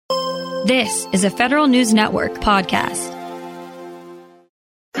This is a Federal News Network podcast.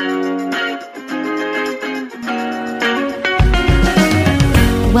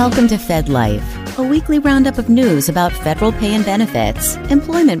 Welcome to Fed Life, a weekly roundup of news about federal pay and benefits,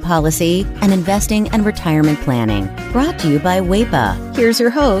 employment policy, and investing and retirement planning. Brought to you by WAEPA. Here's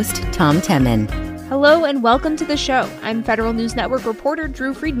your host, Tom Temin. Hello and welcome to the show. I'm Federal News Network reporter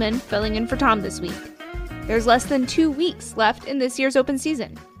Drew Friedman, filling in for Tom this week. There's less than 2 weeks left in this year's open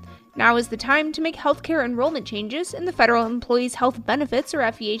season. Now is the time to make healthcare enrollment changes in the Federal Employees Health Benefits, or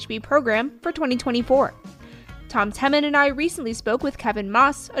FEHB, program for 2024. Tom Temin and I recently spoke with Kevin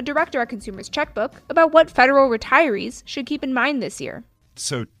Moss, a director at Consumers Checkbook, about what federal retirees should keep in mind this year.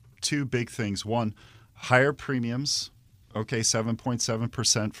 So 2 big things. One, higher premiums,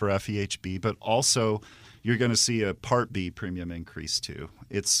 7.7% for FEHB, but also you're going to see a Part B premium increase too.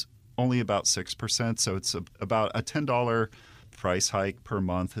 It's only about 6%, so it's about a $10 price hike per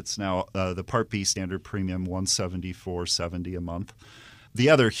month. It's now the Part B standard premium, $174.70 a month. The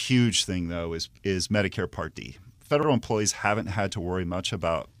other huge thing, though, is Medicare Part D. Federal employees haven't had to worry much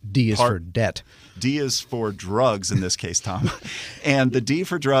about D is for debt. D is for drugs in this case, Tom. And the D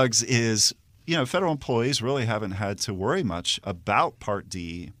for drugs is, federal employees really haven't had to worry much about Part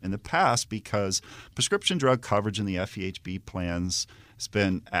D in the past because prescription drug coverage in the FEHB plans has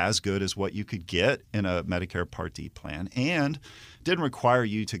been as good as what you could get in a Medicare Part D plan and didn't require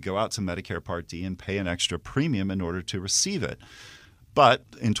you to go out to Medicare Part D and pay an extra premium in order to receive it. But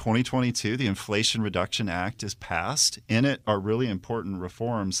in 2022, the Inflation Reduction Act is passed. In it are really important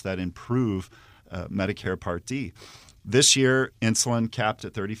reforms that improve Medicare Part D. This year, insulin capped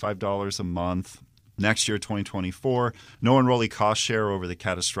at $35 a month. Next year, 2024, no enrollee cost share over the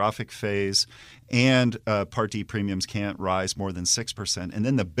catastrophic phase, and Part D premiums can't rise more than 6%. And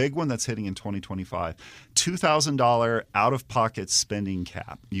then the big one that's hitting in 2025, $2,000 out-of-pocket spending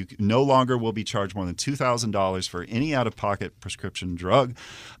cap. You no longer will be charged more than $2,000 for any out-of-pocket prescription drug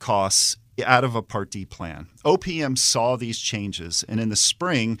costs out of a Part D plan. OPM saw these changes and in the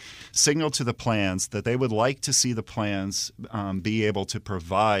spring signaled to the plans that they would like to see the plans be able to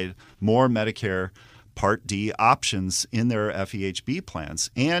provide more Medicare Part D options in their FEHB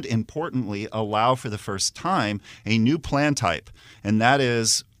plans and, importantly, allow for the first time a new plan type, and that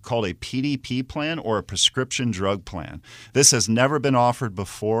is called a PDP plan or a prescription drug plan. This has never been offered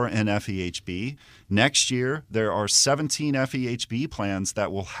before in FEHB. Next year, there are 17 FEHB plans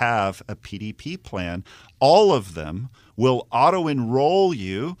that will have a PDP plan. All of them will auto-enroll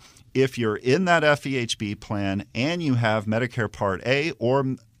you if you're in that FEHB plan and you have Medicare Part A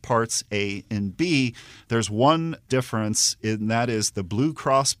or Parts A and B. There's one difference, and that is the Blue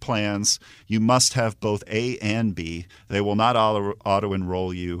Cross plans. You must have both A and B. They will not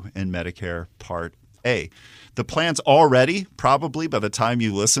auto-enroll you in Medicare Part A. The plans already, probably by the time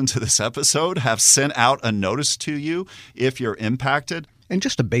you listen to this episode, have sent out a notice to you if you're impacted. And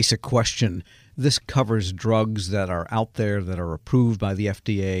just a basic question. This covers drugs that are out there that are approved by the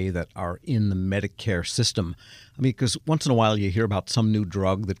FDA that are in the Medicare system. I mean, because once in a while you hear about some new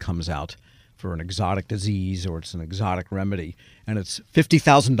drug that comes out for an exotic disease or it's an exotic remedy, and it's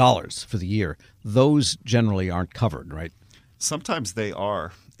 $50,000 for the year. Those generally aren't covered, right? Sometimes they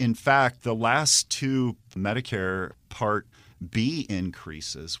are. In fact, the last 2 Medicare Part B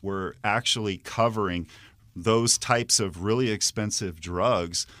increases were actually covering those types of really expensive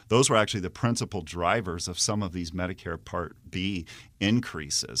drugs. Those were actually the principal drivers of some of these Medicare Part B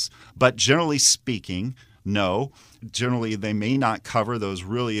increases. But generally speaking, no. Generally, they may not cover those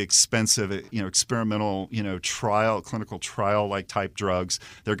really expensive, experimental, clinical trial-like type drugs.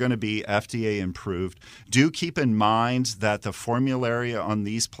 They're going to be FDA improved. Do keep in mind that the formulary on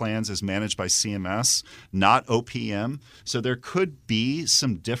these plans is managed by CMS, not OPM. So there could be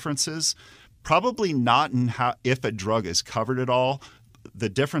some differences. Probably not in if a drug is covered at all. The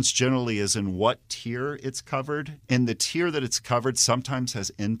difference generally is in what tier it's covered, and the tier that it's covered sometimes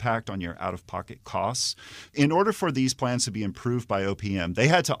has impact on your out-of-pocket costs. In order for these plans to be improved by OPM, they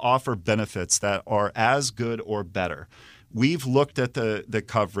had to offer benefits that are as good or better. We've looked at the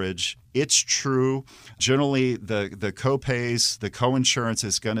coverage. It's true. Generally, the co-pays, the co-insurance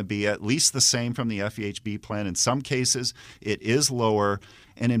is going to be at least the same from the FEHB plan. In some cases, it is lower.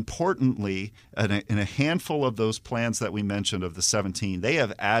 And importantly, in a handful of those plans that we mentioned of the 17, they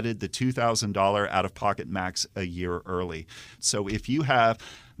have added the $2,000 out-of-pocket max a year early. So if you have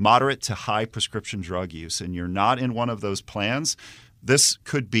moderate to high prescription drug use and you're not in one of those plans, this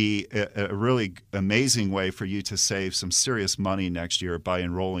could be a really amazing way for you to save some serious money next year by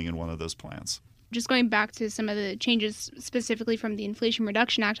enrolling in one of those plans. Just going back to some of the changes specifically from the Inflation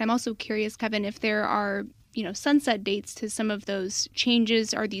Reduction Act, I'm also curious, Kevin, if there are sunset dates to some of those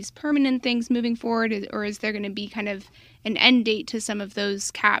changes? Are these permanent things moving forward, or is there going to be kind of an end date to some of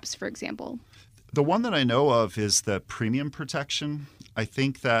those caps, for example? The one that I know of is the premium protection. I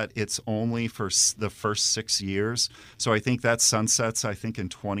think that it's only for the first 6 years. So I think that sunsets, in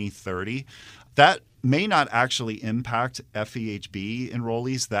 2030. That may not actually impact FEHB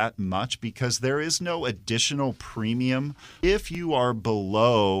enrollees that much because there is no additional premium. If you are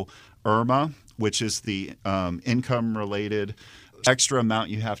below IRMA, which is the income-related extra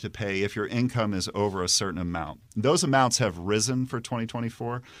amount you have to pay if your income is over a certain amount. Those amounts have risen for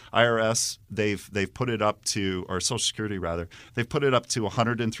 2024. IRS, they've put it up to, or Social Security rather, they've put it up to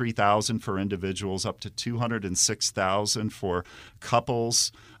 $103,000 for individuals, up to $206,000 for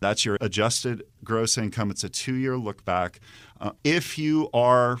couples. That's your adjusted gross income. It's a 2-year look back. If you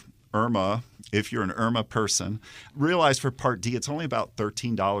are IRMA, if you're an IRMA person, realize for Part D, it's only about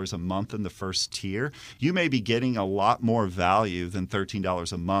 $13 a month in the first tier. You may be getting a lot more value than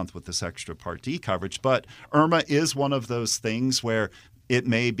 $13 a month with this extra Part D coverage, but IRMA is one of those things where it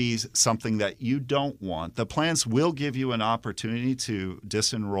may be something that you don't want. The plans will give you an opportunity to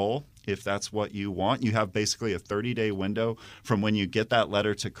disenroll if that's what you want. You have basically a 30-day window from when you get that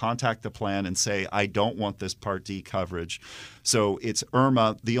letter to contact the plan and say, I don't want this Part D coverage. So it's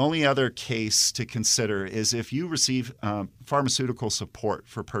IRMA. The only other case to consider is if you receive pharmaceutical support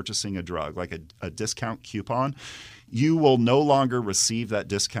for purchasing a drug, like a discount coupon, you will no longer receive that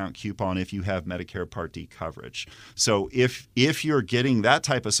discount coupon if you have Medicare Part D coverage. So if you're getting that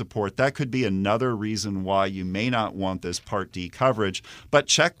type of support, that could be another reason why you may not want this Part D coverage. But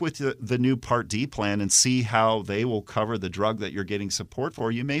check with the new Part D plan and see how they will cover the drug that you're getting support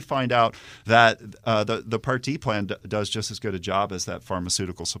for. You may find out that the Part D plan does just as good a job as that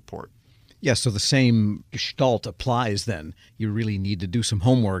pharmaceutical support. Yeah, so the same gestalt applies then. You really need to do some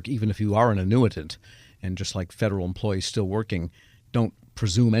homework, even if you are an annuitant. And just like federal employees still working, don't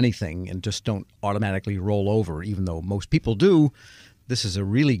presume anything and just don't automatically roll over, even though most people do. This is a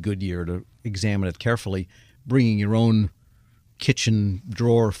really good year to examine it carefully, bringing your own kitchen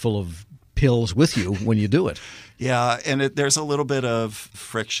drawer full of pills with you when you do it. Yeah, and there's a little bit of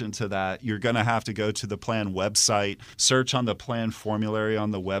friction to that. You're going to have to go to the plan website, search on the plan formulary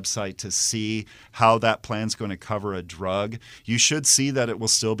on the website to see how that plan's going to cover a drug. You should see that it will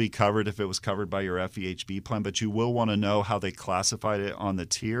still be covered if it was covered by your FEHB plan, but you will want to know how they classified it on the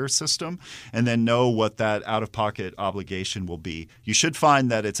tier system and then know what that out-of-pocket obligation will be. You should find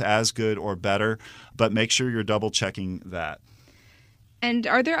that it's as good or better, but make sure you're double-checking that. And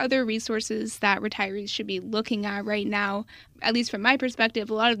are there other resources that retirees should be looking at right now? At least from my perspective,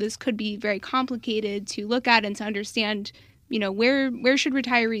 a lot of this could be very complicated to look at and to understand, where should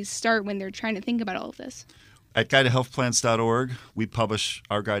retirees start when they're trying to think about all of this? At guidetohealthplans.org, we publish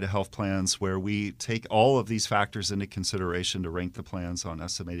our Guide to Health Plans where we take all of these factors into consideration to rank the plans on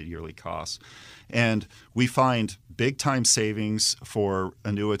estimated yearly costs. And we find big-time savings for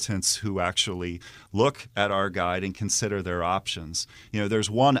annuitants who actually look at our guide and consider their options. There's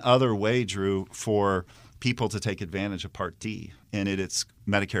one other way, Drew, for people to take advantage of Part D, and it's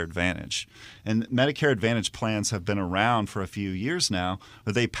Medicare Advantage. And Medicare Advantage plans have been around for a few years now,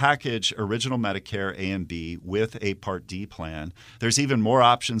 but they package original Medicare A and B with a Part D plan. There's even more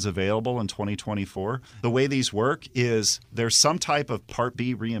options available in 2024. The way these work is there's some type of Part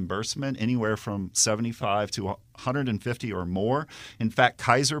B reimbursement, anywhere from $75 to $150 or more. In fact,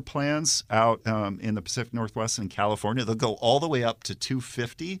 Kaiser plans out in the Pacific Northwest and California, they'll go all the way up to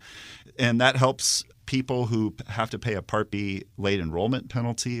 $250, and that helps people who have to pay a Part B late enrollment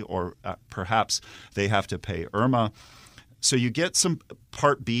penalty, or perhaps they have to pay IRMA. So you get some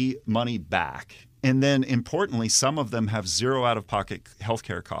Part B money back. And then importantly, some of them have zero out-of-pocket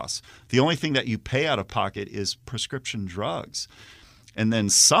healthcare costs. The only thing that you pay out of pocket is prescription drugs. And then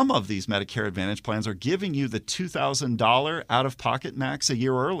some of these Medicare Advantage plans are giving you the $2,000 out-of-pocket max a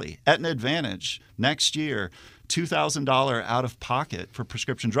year early. Aetna Advantage next year, $2,000 out-of-pocket for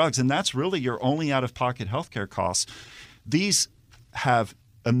prescription drugs. And that's really your only out-of-pocket healthcare costs. These have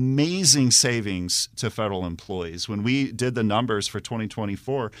amazing savings to federal employees. When we did the numbers for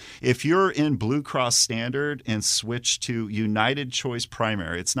 2024, if you're in Blue Cross Standard and switch to United Choice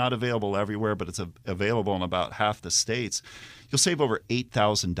Primary, it's not available everywhere, but it's available in about half the states. you'll save over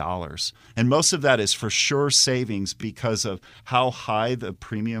 $8,000. And most of that is for sure savings because of how high the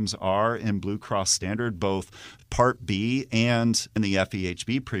premiums are in Blue Cross Standard, both Part B and in the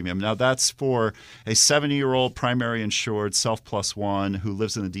FEHB premium. Now, that's for a 70-year-old primary insured self-plus-one who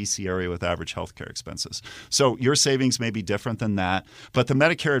lives in the D.C. area with average healthcare expenses. So your savings may be different than that, but the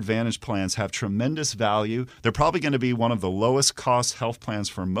Medicare Advantage plans have tremendous value. They're probably going to be one of the lowest cost health plans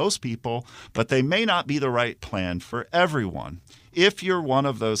for most people, but they may not be the right plan for everyone. If you're one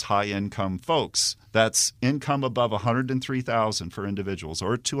of those high-income folks, that's income above $103,000 for individuals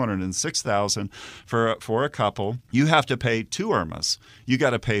or $206,000 for a couple, you have to pay two IRMAs. You got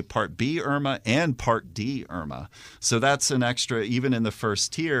to pay Part B IRMA and Part D IRMA. So that's an extra, even in the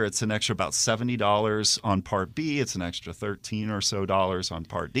first tier, it's an extra about $70 on Part B. It's an extra $13 or so on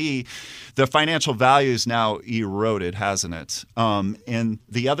Part D. The financial value is now eroded, hasn't it? And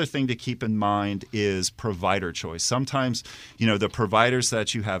the other thing to keep in mind is provider choice. Sometimes, the providers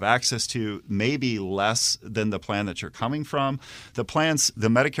that you have access to may be less than the plan that you're coming from. The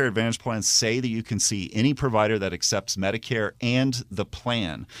Medicare Advantage plans say that you can see any provider that accepts Medicare and the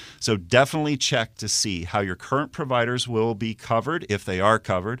plan. So definitely check to see how your current providers will be covered, if they are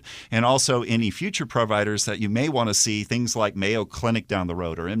covered, and also any future providers that you may want to see, things like Mayo Clinic down the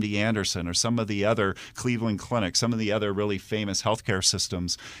road or MD Anderson or some of the other Cleveland clinics, some of the other really famous healthcare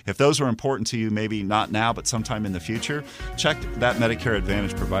systems. If those are important to you, maybe not now, but sometime in the future, check that Medicare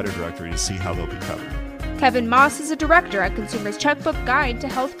Advantage provider directory to see how they'll be covered. Kevin Moss is a director at Consumers Checkbook Guide to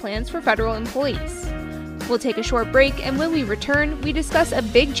Health Plans for Federal Employees. We'll take a short break, and when we return, we discuss a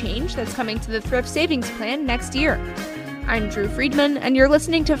big change that's coming to the Thrift Savings Plan next year. I'm Drew Friedman, and you're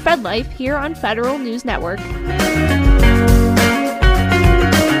listening to Fed Life here on Federal News Network.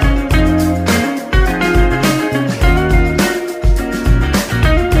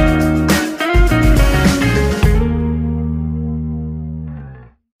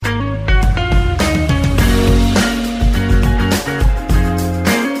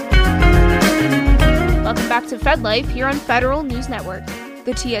 To Fed Life here on Federal News Network.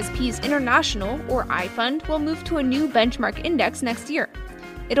 The TSP's International, or I Fund, will move to a new benchmark index next year.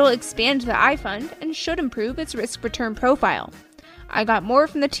 It'll expand the I Fund and should improve its risk-return profile. I got more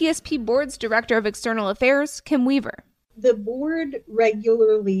from the TSP Board's Director of External Affairs, Kim Weaver. The board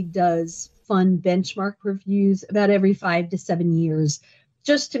regularly does fund benchmark reviews about every 5 to 7 years,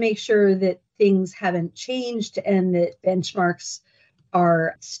 just to make sure that things haven't changed and that benchmarks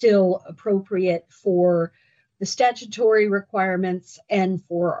are still appropriate for the statutory requirements and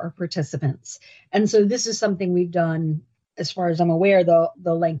for our participants. And so this is something we've done, as far as I'm aware, the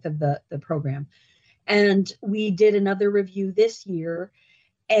length of the program. And we did another review this year,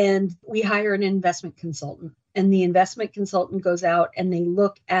 and we hire an investment consultant. And the investment consultant goes out and they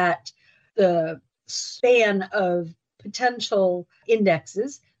look at the span of potential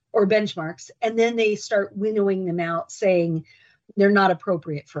indexes or benchmarks, and then they start winnowing them out, saying they're not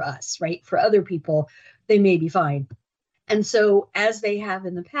appropriate for us, right? For other people, they may be fine. And so, as they have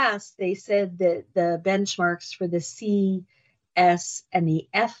in the past, they said that the benchmarks for the C, S, and the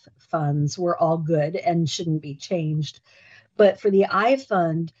F funds were all good and shouldn't be changed. But for the I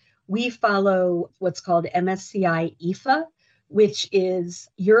fund, we follow what's called MSCI EFA, which is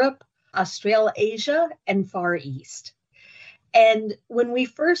Europe, Australasia, and Far East. And when we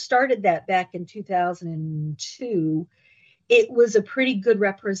first started that back in 2002, it was a pretty good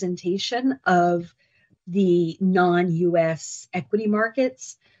representation of the non-US equity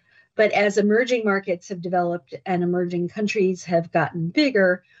markets. But as emerging markets have developed and emerging countries have gotten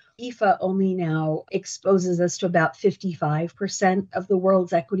bigger, EFA only now exposes us to about 55% of the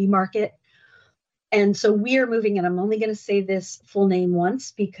world's equity market. And so we are moving, and I'm only going to say this full name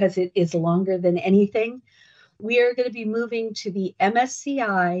once because it is longer than anything. We are going to be moving to the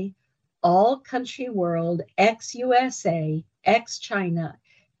MSCI All Country World ex-USA, ex-China,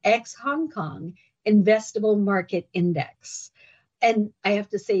 ex-Hong Kong Investable Market Index. And I have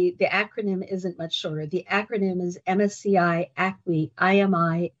to say the acronym isn't much shorter. The acronym is MSCI ACWI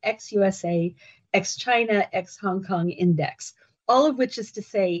IMI ex-USA, ex-China, ex-Hong Kong Index. All of which is to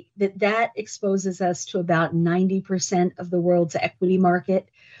say that exposes us to about 90% of the world's equity market.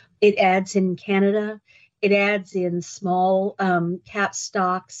 It adds in Canada. It adds in small cap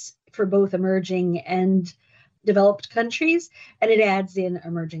stocks for both emerging and developed countries, and it adds in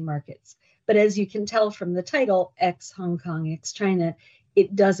emerging markets. But as you can tell from the title, ex-Hong Kong, ex-China,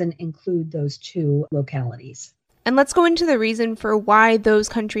 it doesn't include those two localities. And let's go into the reason for why those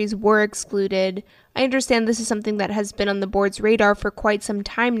countries were excluded. I understand this is something that has been on the board's radar for quite some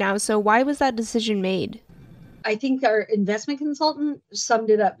time now, so why was that decision made? I think our investment consultant summed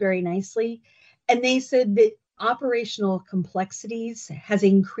it up very nicely. And they said that operational complexities has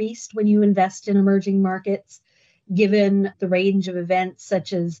increased when you invest in emerging markets, given the range of events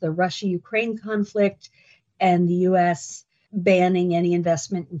such as the Russia-Ukraine conflict and the U.S. banning any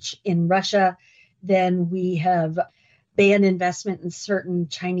investment in Russia. Then we have banned investment in certain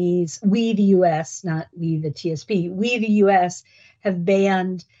Chinese, we the U.S., not we the TSP, we the U.S. have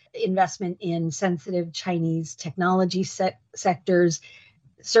banned investment in sensitive Chinese technology sectors.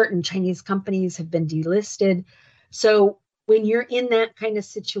 Certain Chinese companies have been delisted. So when you're in that kind of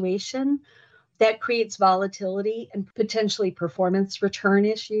situation, that creates volatility and potentially performance return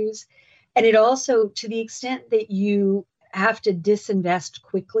issues. And it also, to the extent that you have to disinvest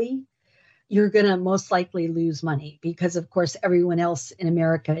quickly, you're going to most likely lose money because, of course, everyone else in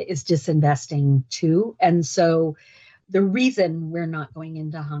America is disinvesting too. And so the reason we're not going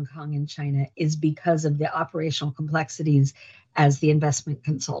into Hong Kong and China is because of the operational complexities as the investment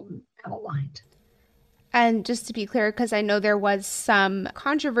consultant outlined. And just to be clear, because I know there was some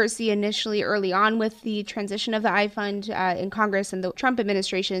controversy initially early on with the transition of the iFund in Congress and the Trump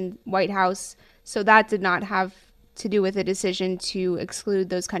administration, White House. So that did not have to do with a decision to exclude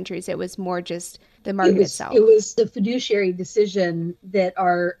those countries. It was more just the market itself. It was the fiduciary decision that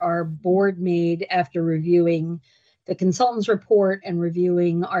our board made after reviewing the consultant's report and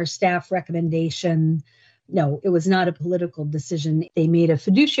reviewing our staff recommendation. No, it was not a political decision. They made a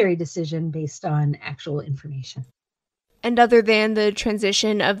fiduciary decision based on actual information. And other than the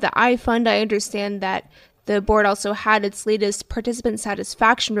transition of the iFund, I understand that the board also had its latest participant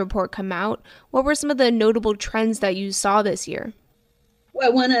satisfaction report come out. What were some of the notable trends that you saw this year? Well,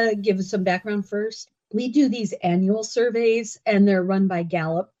 I want to give some background first. We do these annual surveys, and they're run by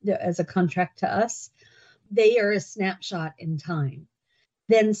Gallup as a contract to us. They are a snapshot in time.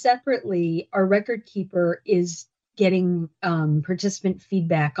 Then separately, our record keeper is getting participant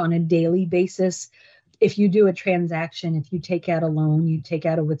feedback on a daily basis. If you do a transaction, if you take out a loan, you take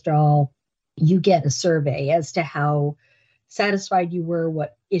out a withdrawal, you get a survey as to how satisfied you were,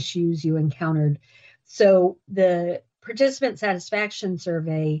 what issues you encountered. So the participant satisfaction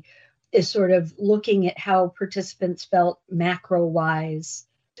survey is sort of looking at how participants felt macro-wise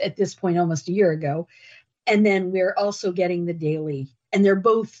at this point almost a year ago. And then we're also getting the daily. And they're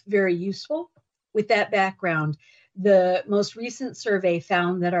both very useful. With that background, the most recent survey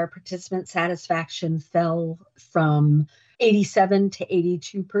found that our participant satisfaction fell from 87 to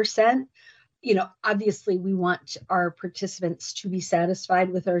 82%. Obviously we want our participants to be satisfied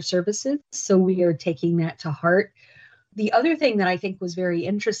with our services. So we are taking that to heart. The other thing that I think was very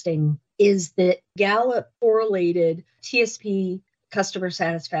interesting is that Gallup correlated TSP customer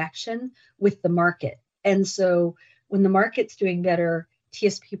satisfaction with the market. And so when the market's doing better,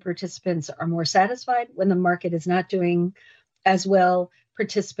 TSP participants are more satisfied. When the market is not doing as well,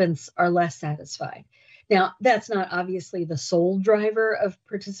 participants are less satisfied. Now, that's not obviously the sole driver of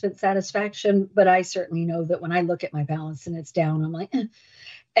participant satisfaction, but I certainly know that when I look at my balance and it's down, I'm like, eh.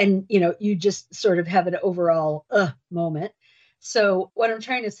 And, you just sort of have an overall moment. So what I'm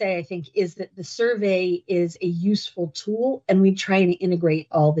trying to say, I think, is that the survey is a useful tool and we try and integrate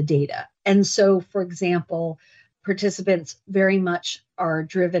all the data. And so, for example, participants very much are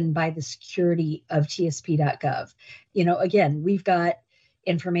driven by the security of tsp.gov. Again, we've got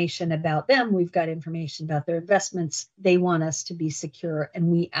information about them. We've got information about their investments. They want us to be secure, and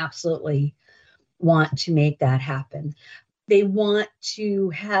we absolutely want to make that happen. They want to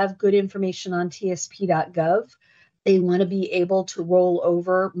have good information on tsp.gov. They want to be able to roll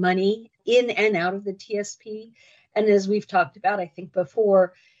over money in and out of the TSP. And as we've talked about, I think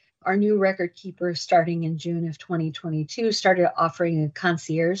before, our new record keeper starting in June of 2022 started offering a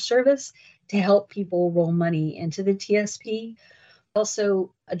concierge service to help people roll money into the TSP.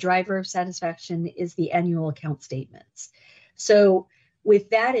 Also, a driver of satisfaction is the annual account statements. So with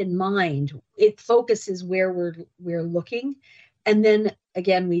that in mind, it focuses where we're looking. And then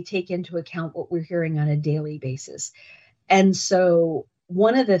again, we take into account what we're hearing on a daily basis. And so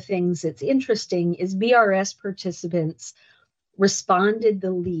one of the things that's interesting is BRS participants responded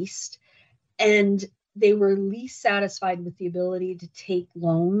the least, and they were least satisfied with the ability to take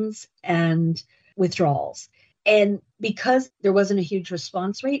loans and withdrawals. And because there wasn't a huge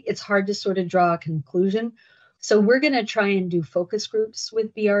response rate, it's hard to sort of draw a conclusion. So we're going to try and do focus groups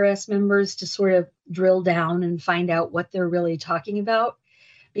with BRS members to sort of drill down and find out what they're really talking about,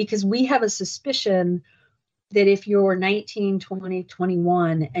 because we have a suspicion that if you're 19, 20,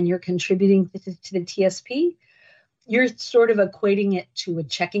 21 and you're contributing to the TSP, you're sort of equating it to a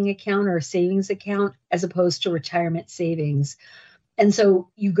checking account or a savings account as opposed to retirement savings. And so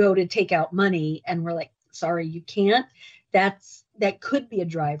you go to take out money and we're like, sorry, you can't. That's that could be a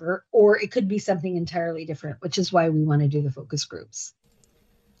driver, or it could be something entirely different, which is why we want to do the focus groups.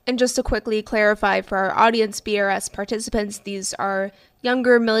 And just to quickly clarify for our audience BRS participants, these are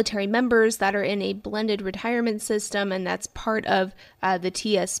younger military members that are in a blended retirement system, and that's part of the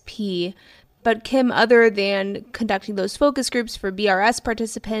TSP. But Kim, other than conducting those focus groups for BRS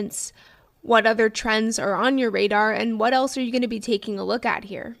participants, what other trends are on your radar, and what else are you going to be taking a look at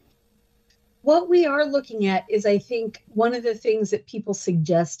here? What we are looking at is, I think, one of the things that people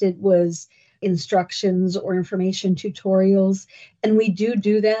suggested was instructions or information tutorials. And we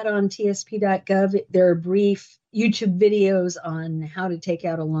do that on tsp.gov. There are brief YouTube videos on how to take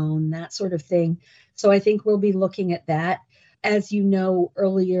out a loan, that sort of thing. So I think we'll be looking at that. As you know,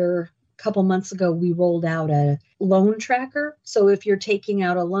 earlier, a couple months ago, we rolled out a loan tracker. So if you're taking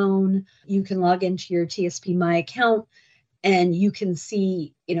out a loan, you can log into your TSP My account and you can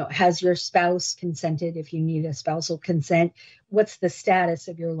see, has your spouse consented? If you need a spousal consent, what's the status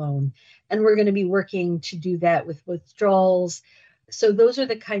of your loan? And we're going to be working to do that with withdrawals. So those are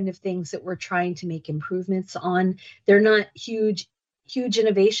the kind of things that we're trying to make improvements on. They're not huge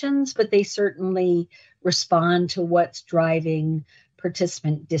innovations, but they certainly respond to what's driving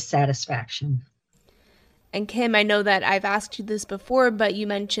participant dissatisfaction. And Kim, I know that I've asked you this before, but you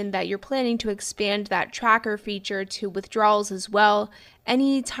mentioned that you're planning to expand that tracker feature to withdrawals as well.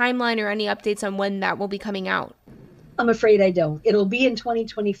 Any timeline or any updates on when that will be coming out? I'm afraid I don't. It'll be in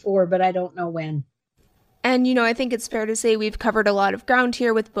 2024, but I don't know when. And, I think it's fair to say we've covered a lot of ground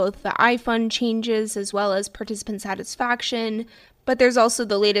here with both the iFund changes as well as participant satisfaction. But there's also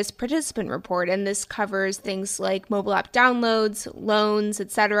the latest participant report, and this covers things like mobile app downloads, loans,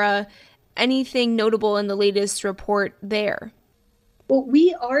 etc. Anything notable in the latest report there? Well,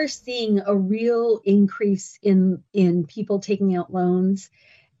 we are seeing a real increase in people taking out loans.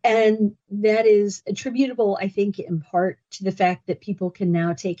 And that is attributable, I think, in part to the fact that people can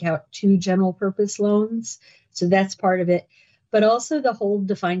now take out 2 general purpose loans. So that's part of it. But also the whole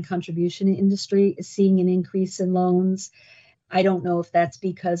defined contribution industry is seeing an increase in loans. I don't know if that's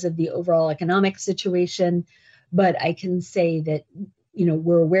because of the overall economic situation, but I can say that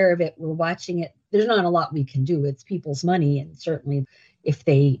we're aware of it. We're watching it. There's not a lot we can do. It's people's money. And certainly if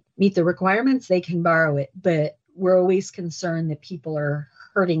they meet the requirements, they can borrow it. But we're always concerned that people are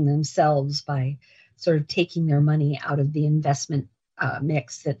hurting themselves by sort of taking their money out of the investment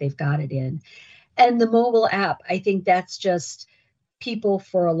mix that they've got it in. And the mobile app, I think that's just people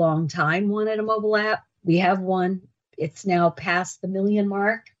for a long time wanted a mobile app. We have one. It's now past the 1 million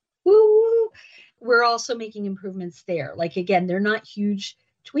mark. Woo! We're also making improvements there. Like, again, they're not huge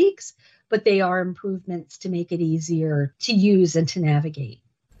tweaks, but they are improvements to make it easier to use and to navigate.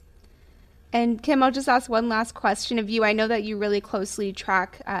 And Kim, I'll just ask one last question of you. I know that you really closely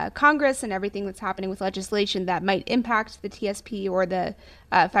track Congress and everything that's happening with legislation that might impact the TSP or the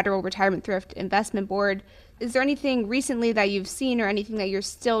Federal Retirement Thrift Investment Board. Is there anything recently that you've seen or anything that you're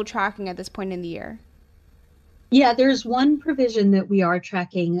still tracking at this point in the year? Yeah, there's one provision that we are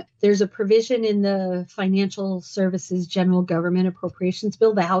tracking. There's a provision in the Financial Services General Government Appropriations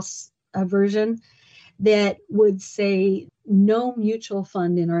Bill, the House version, that would say no mutual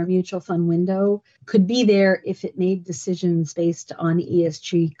fund in our mutual fund window could be there if it made decisions based on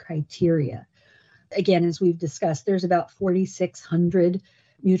ESG criteria. Again, as we've discussed, there's about 4,600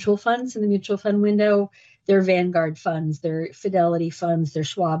 mutual funds in the mutual fund window. They're Vanguard funds, they're Fidelity funds, they're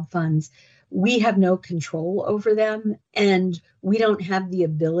Schwab funds. We have no control over them, and we don't have the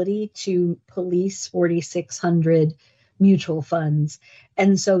ability to police 4,600 mutual funds.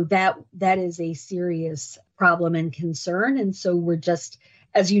 And so that is a serious problem and concern. And so we're just,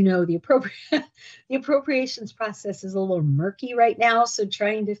 as you know, the appropriations process is a little murky right now. So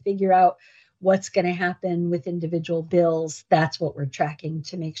trying to figure out what's going to happen with individual bills, that's what we're tracking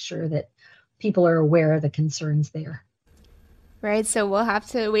to make sure that people are aware of the concerns there. Right, so we'll have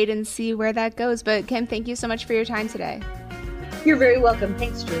to wait and see where that goes. But Kim, thank you so much for your time today. You're very welcome.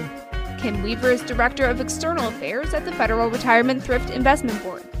 Thanks, Drew. Kim Weaver is Director of External Affairs at the Federal Retirement Thrift Investment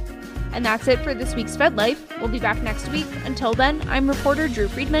Board. And that's it for this week's Fed Life. We'll be back next week. Until then, I'm reporter Drew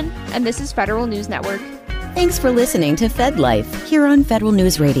Friedman, and this is Federal News Network. Thanks for listening to Fed Life here on Federal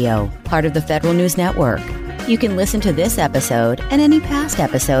News Radio, part of the Federal News Network. You can listen to this episode and any past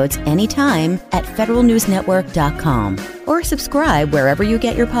episodes anytime at federalnewsnetwork.com or subscribe wherever you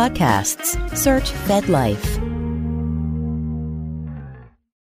get your podcasts. Search Fed Life.